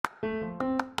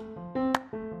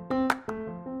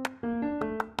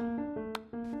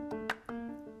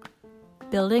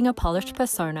Building a polished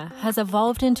persona has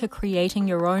evolved into creating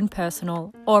your own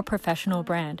personal or professional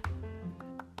brand,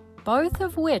 both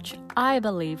of which I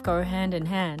believe go hand in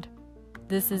hand.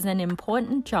 This is an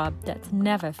important job that's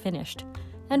never finished,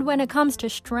 and when it comes to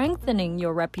strengthening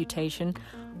your reputation,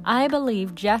 I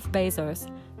believe Jeff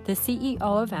Bezos, the CEO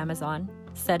of Amazon,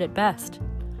 said it best.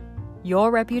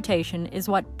 Your reputation is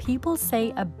what people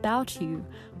say about you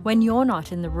when you're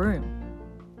not in the room.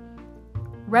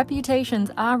 Reputations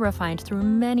are refined through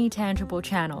many tangible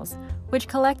channels, which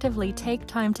collectively take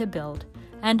time to build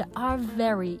and are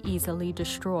very easily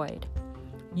destroyed.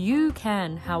 You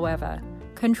can, however,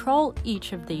 control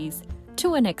each of these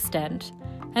to an extent,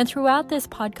 and throughout this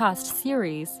podcast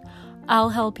series, I'll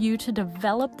help you to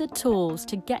develop the tools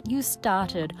to get you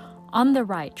started on the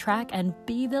right track and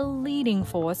be the leading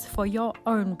force for your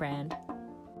own brand.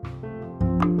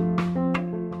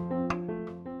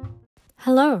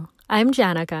 Hello, I'm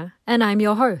Janica, and I'm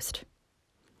your host.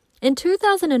 In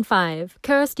 2005,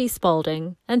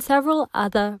 𝒂𝒐𝒊𝒔 and several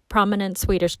other prominent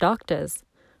Swedish doctors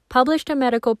published a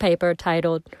medical paper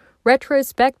titled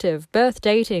Retrospective Birth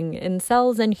Dating in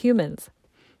Cells and Humans.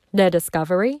 Their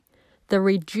discovery? The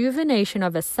rejuvenation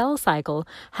of a cell cycle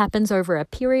happens over a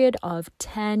period of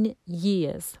 10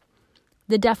 years.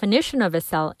 The definition of a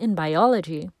cell in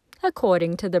biology,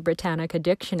 according to the Britannica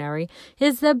Dictionary,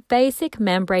 is the basic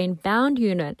membrane-bound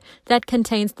unit that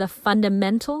contains the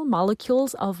fundamental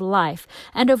molecules of life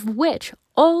and of which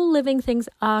all living things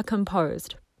are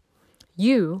composed.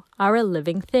 You are a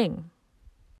living thing.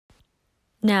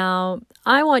 Now,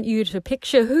 I want you to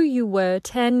picture who you were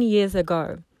 10 years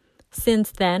ago.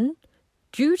 Since then,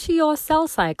 due to your cell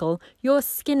cycle, your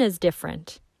skin is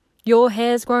different. Your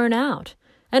hair's grown out,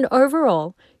 and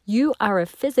overall, you are a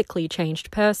physically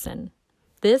changed person.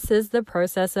 This is the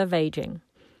process of aging.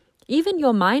 Even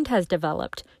your mind has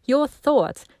developed. Your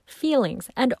thoughts, feelings,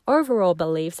 and overall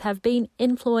beliefs have been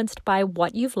influenced by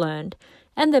what you've learned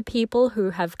and the people who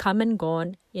have come and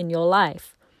gone in your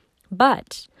life.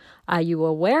 But are you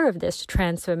aware of this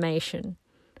transformation?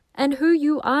 And who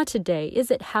you are today,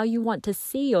 is it how you want to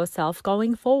see yourself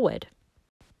going forward?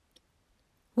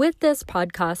 With this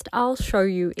podcast, I'll show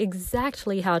you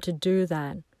exactly how to do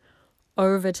that.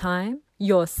 Over time,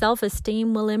 your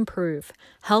self-esteem will improve,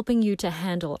 helping you to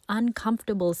handle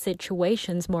uncomfortable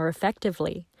situations more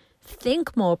effectively,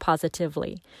 think more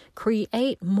positively,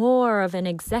 create more of an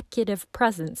executive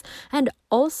presence, and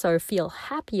also feel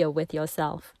happier with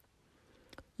yourself.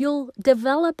 You'll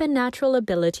develop a natural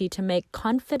ability to make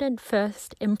confident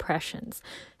first impressions,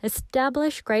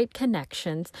 establish great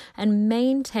connections, and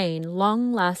maintain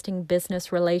long-lasting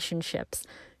business relationships.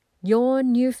 Your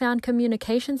newfound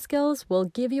communication skills will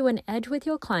give you an edge with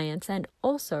your clients and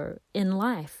also in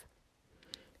life.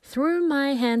 Through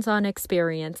my hands-on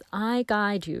experience, I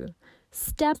guide you,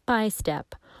 step by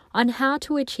step, on how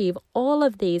to achieve all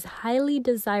of these highly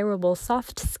desirable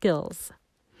soft skills.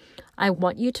 I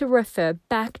want you to refer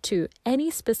back to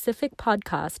any specific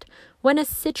podcast when a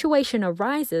situation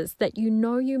arises that you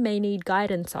know you may need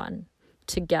guidance on.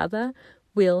 Together,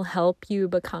 we'll help you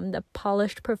become the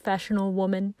polished professional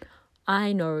woman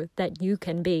I know that you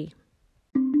can be.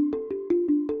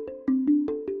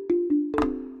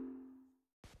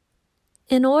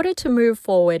 In order to move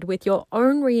forward with your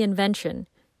own reinvention,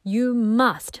 you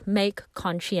must make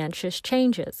conscientious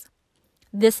changes.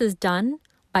 This is done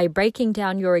by breaking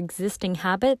down your existing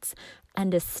habits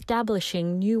and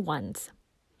establishing new ones.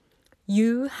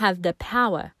 You have the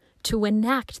power to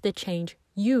enact the change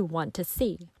you want to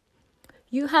see.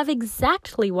 You have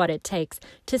exactly what it takes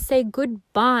to say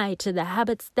goodbye to the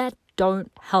habits that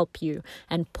don't help you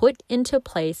and put into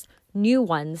place new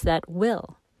ones that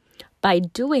will. By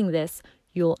doing this,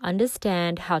 you'll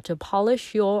understand how to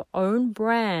polish your own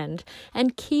brand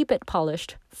and keep it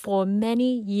polished for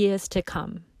many years to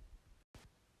come.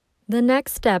 The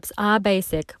next steps are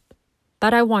basic,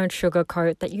 but I won't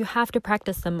sugarcoat that you have to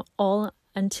practice them all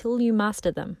until you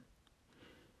master them.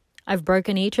 I've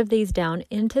broken each of these down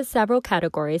into several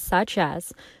categories such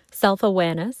as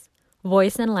self-awareness,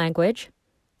 voice and language,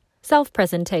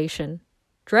 self-presentation,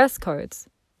 dress codes,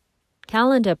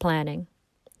 calendar planning,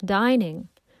 dining,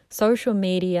 social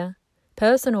media,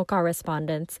 personal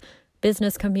correspondence,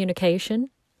 business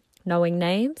communication, knowing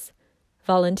names,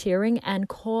 volunteering, and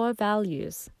core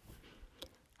values.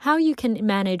 How you can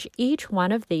manage each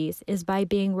one of these is by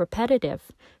being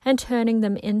repetitive and turning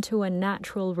them into a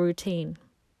natural routine.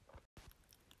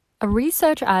 A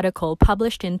research article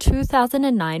published in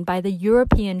 2009 by the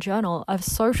European Journal of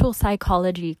Social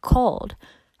Psychology called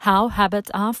How Habits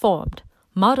Are Formed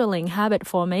modeling habit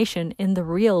formation in the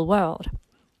real world,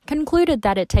 concluded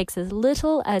that it takes as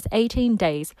little as 18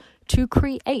 days to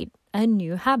create a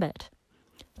new habit.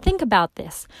 Think about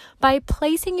this. By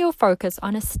placing your focus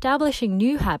on establishing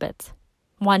new habits,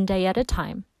 one day at a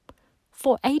time,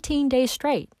 for 18 days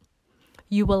straight,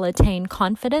 you will attain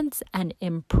confidence and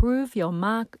improve your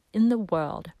mark in the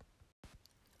world.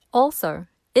 Also,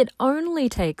 it only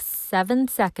takes 7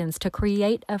 seconds to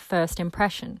create a first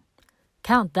impression.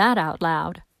 Count that out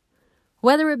loud.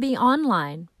 Whether it be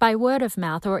online, by word of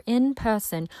mouth, or in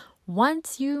person,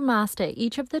 once you master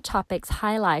each of the topics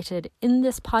highlighted in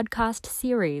this podcast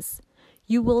series,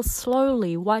 you will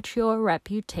slowly watch your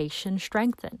reputation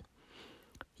strengthen.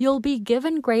 You'll be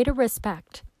given greater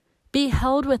respect, be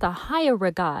held with a higher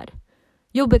regard.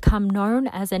 You'll become known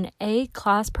as an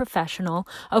A-class professional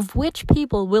of which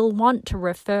people will want to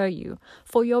refer you,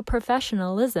 for your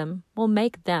professionalism will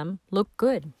make them look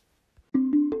good.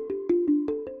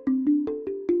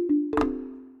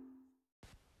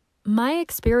 My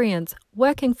experience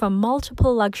working for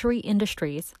multiple luxury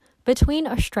industries between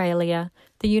Australia,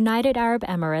 the United Arab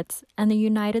Emirates, and the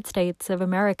United States of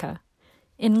America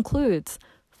includes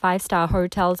 5-star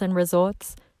hotels and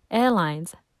resorts,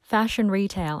 airlines, fashion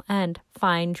retail, and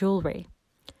fine jewelry.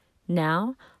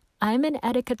 Now, I'm an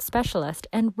etiquette specialist,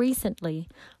 and recently,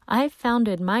 I've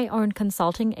founded my own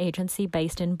consulting agency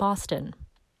based in Boston.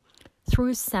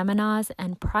 Through seminars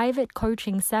and private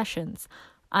coaching sessions,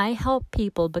 I help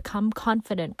people become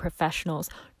confident professionals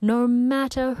no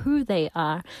matter who they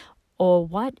are or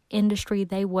what industry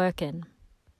they work in.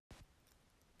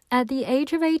 At the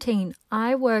age of 18,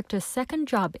 I worked a second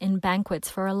job in banquets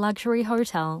for a luxury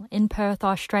hotel in Perth,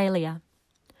 Australia.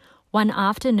 One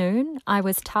afternoon, I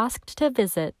was tasked to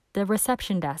visit the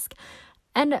reception desk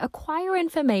and acquire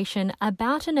information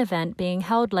about an event being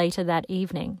held later that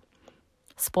evening.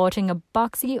 Sporting a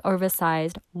boxy,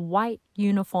 oversized, white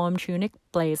uniform tunic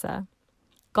blazer,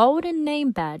 golden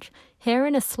name badge, hair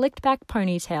in a slicked-back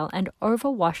ponytail, and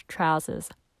overwashed trousers,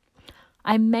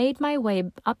 I made my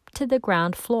way up to the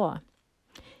ground floor.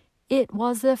 It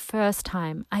was the first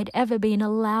time I'd ever been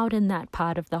allowed in that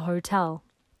part of the hotel.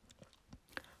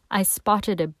 I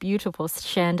spotted a beautiful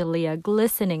chandelier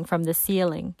glistening from the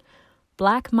ceiling,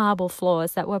 black marble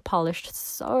floors that were polished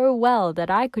so well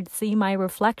that I could see my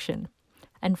reflection,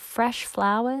 and fresh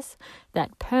flowers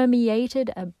that permeated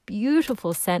a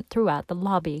beautiful scent throughout the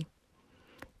lobby.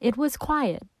 It was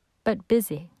quiet, but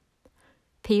busy.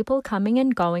 People coming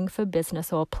and going for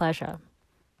business or pleasure.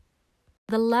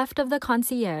 To the left of the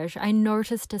concierge, I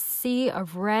noticed a sea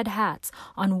of red hats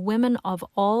on women of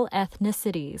all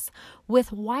ethnicities,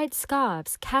 with white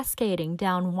scarves cascading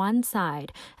down one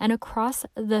side and across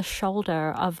the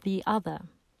shoulder of the other.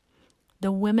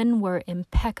 The women were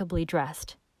impeccably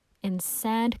dressed, in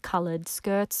sand-colored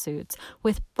skirt suits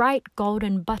with bright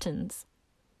golden buttons.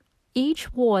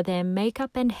 Each wore their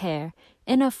makeup and hair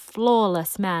in a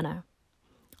flawless manner.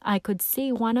 I could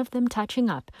see one of them touching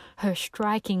up her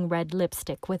striking red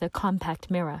lipstick with a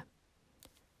compact mirror.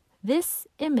 This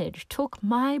image took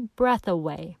my breath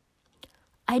away.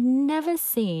 I'd never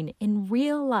seen in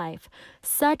real life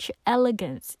such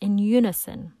elegance in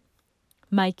unison.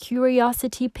 My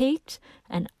curiosity piqued,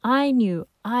 and I knew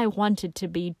I wanted to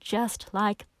be just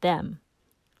like them.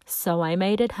 So I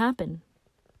made it happen.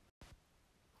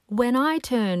 When I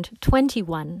turned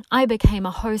 21, I became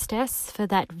a hostess for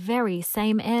that very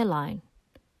same airline.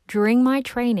 During my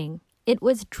training, it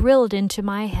was drilled into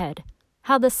my head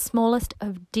how the smallest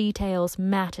of details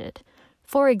mattered.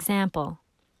 For example,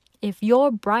 if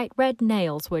your bright red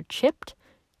nails were chipped,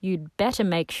 you'd better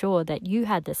make sure that you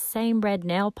had the same red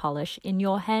nail polish in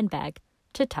your handbag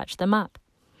to touch them up.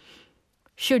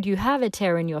 Should you have a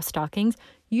tear in your stockings,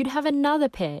 you'd have another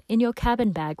pair in your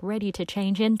cabin bag ready to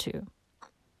change into.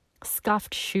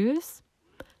 Scuffed shoes?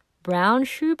 Brown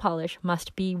shoe polish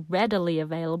must be readily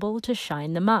available to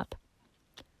shine them up.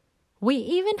 We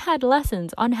even had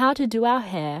lessons on how to do our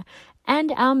hair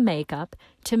and our makeup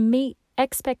to meet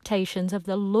expectations of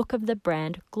the look of the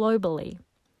brand globally.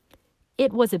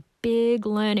 It was a big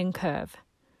learning curve.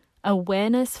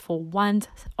 Awareness for one's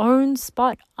own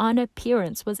spot-on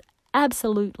appearance was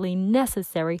absolutely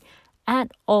necessary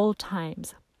at all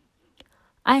times.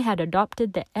 I had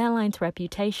adopted the airline's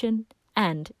reputation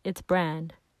and its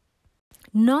brand.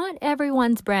 Not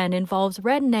everyone's brand involves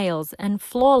red nails and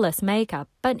flawless makeup,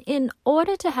 but in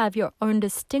order to have your own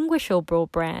distinguishable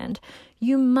brand,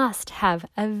 you must have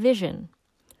a vision.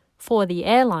 For the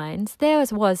airlines,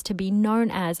 theirs was to be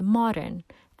known as modern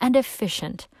and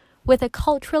efficient, with a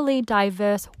culturally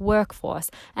diverse workforce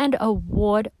and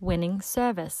award-winning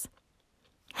service.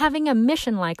 Having a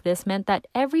mission like this meant that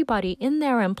everybody in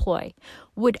their employ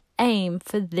would aim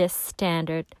for this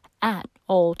standard at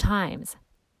all times.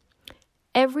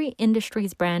 Every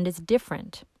industry's brand is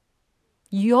different.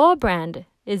 Your brand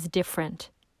is different.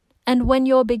 And when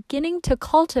you're beginning to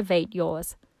cultivate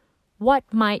yours, what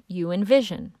might you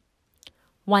envision?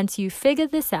 Once you figure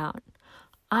this out,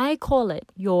 I call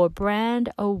it your brand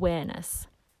awareness.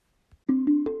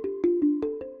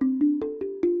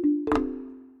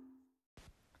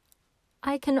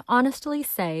 I can honestly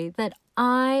say that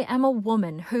I am a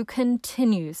woman who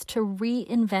continues to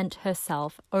reinvent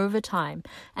herself over time,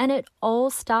 and it all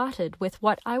started with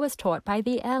what I was taught by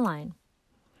the airline.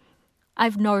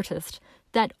 I've noticed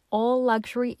that all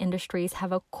luxury industries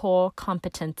have a core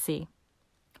competency: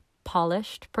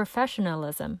 polished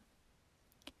professionalism.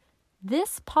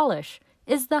 This polish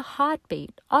is the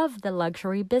heartbeat of the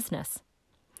luxury business.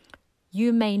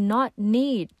 You may not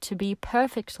need to be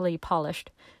perfectly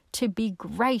polished to be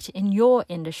great in your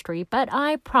industry, but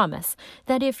I promise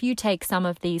that if you take some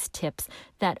of these tips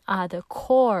that are the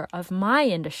core of my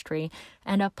industry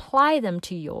and apply them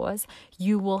to yours,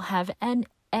 you will have an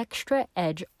extra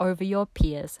edge over your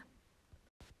peers.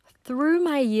 Through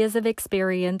my years of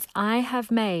experience, I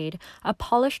have made a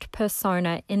polished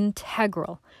persona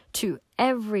integral to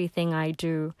everything I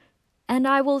do, and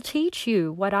I will teach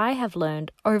you what I have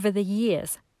learned over the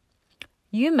years.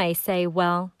 You may say,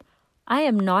 well, I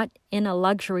am not in a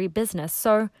luxury business,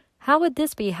 so how would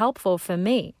this be helpful for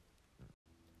me?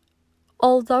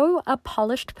 Although a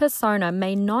polished persona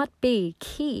may not be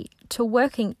key to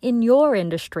working in your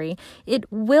industry, it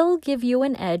will give you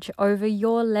an edge over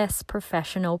your less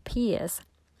professional peers.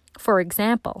 For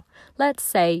example, let's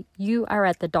say you are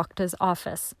at the doctor's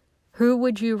office. Who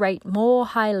would you rate more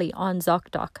highly on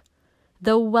ZocDoc?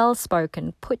 The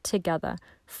well-spoken, put-together,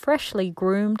 freshly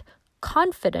groomed,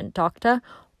 confident doctor,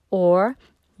 or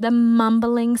the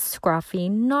mumbling, scruffy,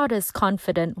 not as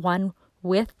confident one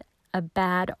with a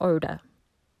bad odor?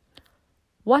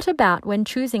 What about when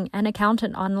choosing an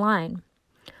accountant online?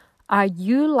 Are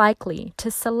you likely to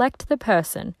select the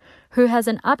person who has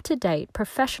an up-to-date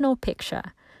professional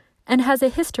picture and has a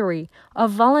history of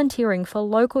volunteering for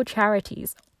local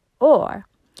charities? Or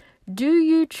do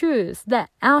you choose the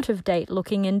out-of-date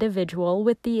looking individual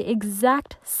with the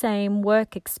exact same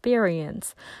work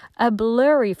experience, a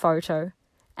blurry photo,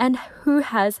 and who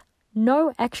has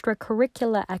no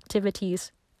extracurricular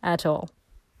activities at all?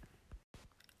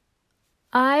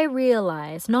 I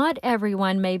realize not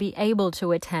everyone may be able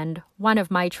to attend one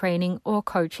of my training or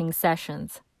coaching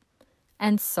sessions.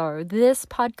 And so this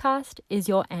podcast is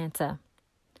your answer.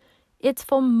 It's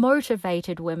for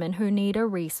motivated women who need a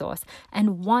resource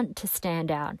and want to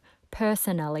stand out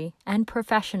personally and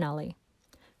professionally,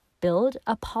 build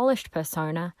a polished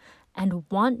persona, and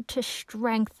want to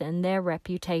strengthen their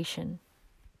reputation.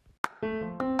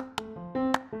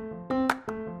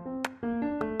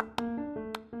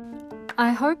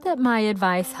 I hope that my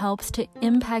advice helps to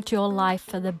impact your life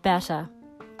for the better.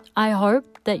 I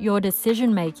hope that your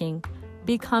decision-making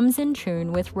becomes in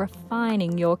tune with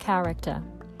refining your character.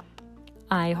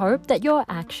 I hope that your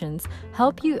actions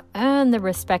help you earn the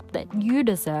respect that you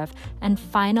deserve. And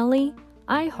finally,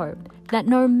 I hope that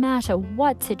no matter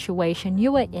what situation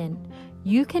you are in,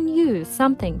 you can use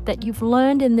something that you've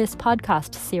learned in this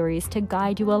podcast series to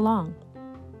guide you along.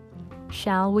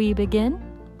 Shall we begin?